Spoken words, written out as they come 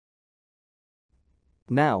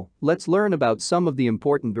Now, let's learn about some of the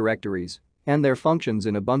important directories and their functions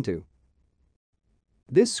in Ubuntu.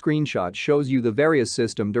 This screenshot shows you the various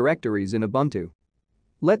system directories in Ubuntu.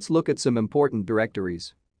 Let's look at some important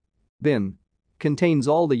directories. Bin contains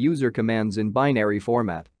all the user commands in binary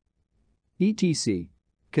format. etc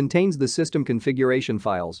contains the system configuration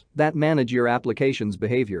files that manage your application's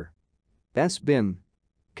behavior. Sbin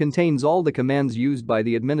contains all the commands used by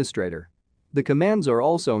the administrator. The commands are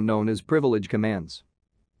also known as privilege commands.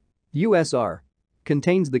 USR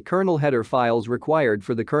contains the kernel header files required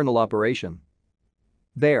for the kernel operation.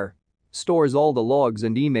 Var stores all the logs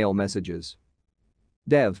and email messages.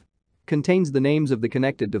 Dev contains the names of the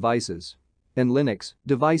connected devices. In Linux,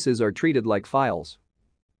 devices are treated like files.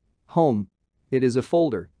 Home, it is a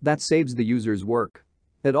folder that saves the user's work.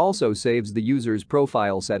 It also saves the user's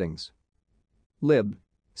profile settings. Lib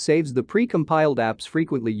saves the pre-compiled apps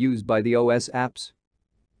frequently used by the OS apps.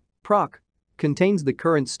 Proc contains the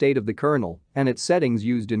current state of the kernel and its settings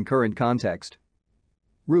used in current context.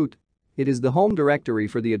 Root, it is the home directory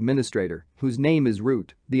for the administrator, whose name is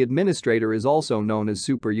root. The administrator is also known as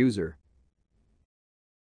superuser.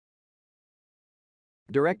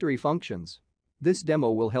 Directory functions. This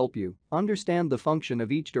demo will help you understand the function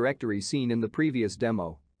of each directory seen in the previous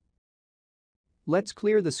demo. Let's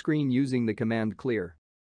clear the screen using the command clear.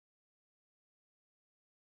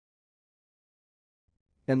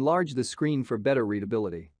 Enlarge the screen for better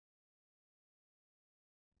readability.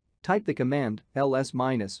 Type the command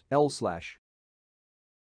ls-l/.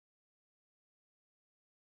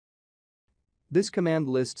 This command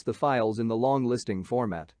lists the files in the long listing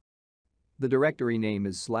format. The directory name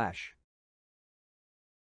is /.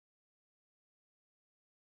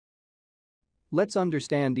 Let's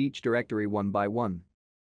understand each directory one by one.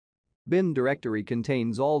 Bin directory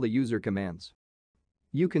contains all the user commands.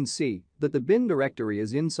 You can see that the bin directory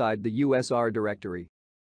is inside the USR directory.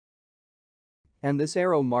 And this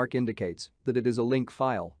arrow mark indicates that it is a link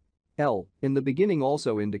file. L in the beginning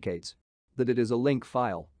also indicates that it is a link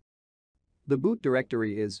file. The boot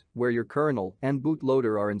directory is where your kernel and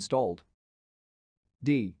bootloader are installed.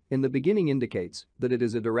 D in the beginning indicates that it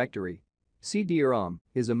is a directory. CD-ROM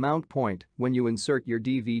is a mount point when you insert your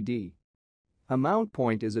DVD. A mount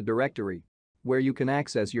point is a directory where you can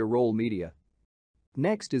access your roll media.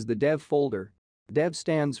 Next is the dev folder. Dev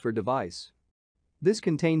stands for device. This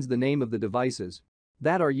contains the name of the devices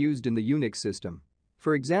that are used in the Unix system.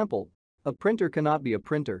 For example, a printer cannot be a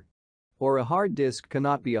printer, or a hard disk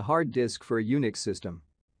cannot be a hard disk for a Unix system.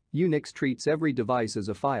 Unix treats every device as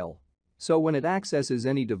a file. So when it accesses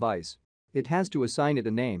any device, it has to assign it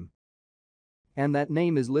a name. And that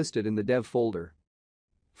name is listed in the dev folder.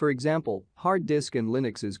 For example, hard disk in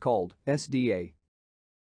Linux is called SDA.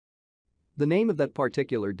 The name of that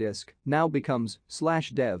particular disk now becomes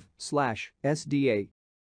 /dev/SDA.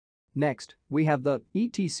 Next, we have the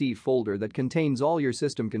etc folder that contains all your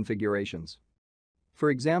system configurations. For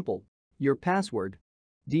example, your password,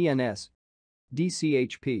 DNS,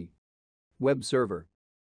 DCHP, web server,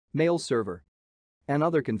 mail server, and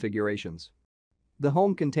other configurations. The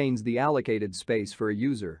home contains the allocated space for a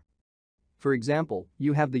user. For example,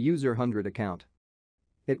 you have the user 100 account.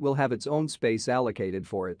 It will have its own space allocated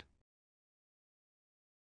for it.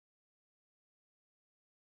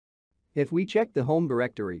 If we check the home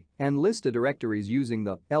directory and list the directories using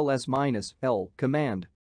the ls-l command,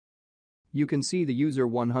 you can see the user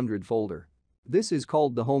 100 folder. This is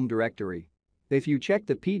called the home directory. If you check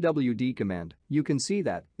the pwd command, you can see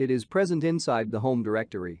that it is present inside the home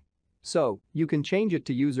directory. So, you can change it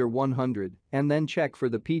to user 100 and then check for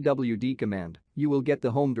the pwd command, you will get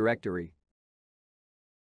the home directory.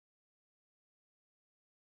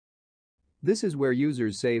 This is where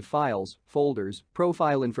users save files, folders,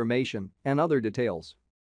 profile information, and other details.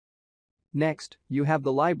 Next, you have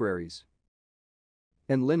the libraries.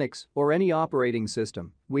 In Linux or any operating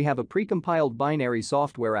system, we have a precompiled binary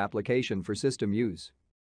software application for system use.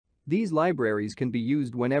 These libraries can be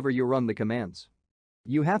used whenever you run the commands.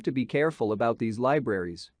 You have to be careful about these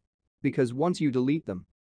libraries, because once you delete them,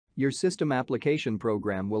 your system application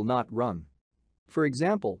program will not run. For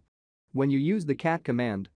example, when you use the cat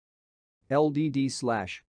command,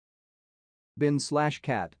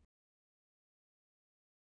 ldd/bin/cat,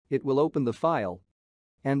 it will open the file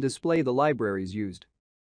and display the libraries used.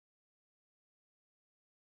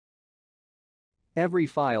 Every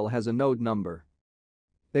file has a node number.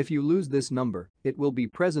 If you lose this number, it will be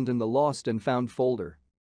present in the lost and found folder.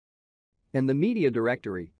 In the media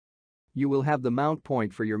directory, you will have the mount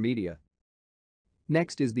point for your media.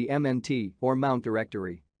 Next is the MNT or mount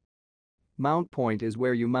directory. Mount point is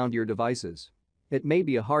where you mount your devices. It may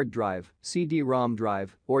be a hard drive, CD-ROM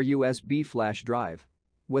drive, or USB flash drive.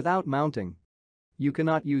 Without mounting, you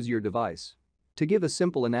cannot use your device. To give a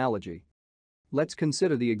simple analogy, let's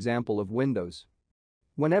consider the example of Windows.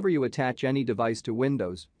 Whenever you attach any device to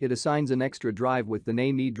Windows, it assigns an extra drive with the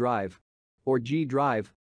name E drive or G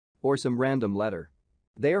drive or some random letter.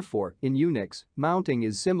 Therefore, in Unix, mounting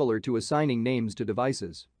is similar to assigning names to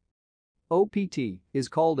devices. OPT is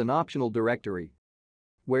called an optional directory,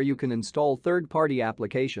 where you can install third-party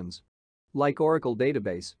applications like Oracle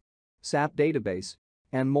Database, SAP Database,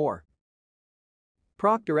 and more.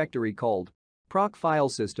 Proc directory called proc file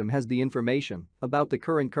system has the information about the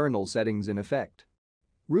current kernel settings in effect.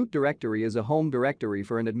 Root directory is a home directory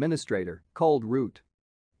for an administrator called root.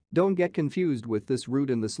 Don't get confused with this root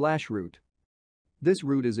and the /root. This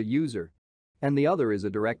root is a user, and the other is a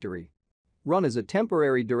directory. Run is a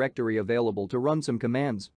temporary directory available to run some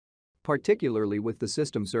commands, particularly with the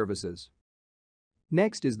system services.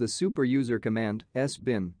 Next is the super user command,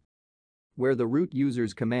 sbin, where the root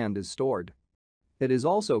user's command is stored. It is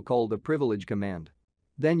also called a privilege command.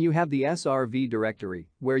 Then you have the srv directory,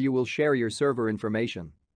 where you will share your server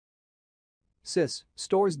information. Sys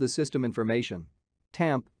stores the system information.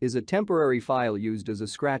 Temp is a temporary file used as a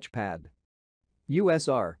scratch pad.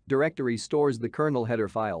 USR directory stores the kernel header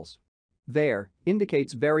files. Var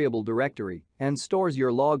indicates variable directory and stores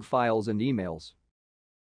your log files and emails.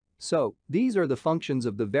 So, these are the functions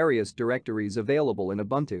of the various directories available in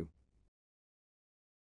Ubuntu.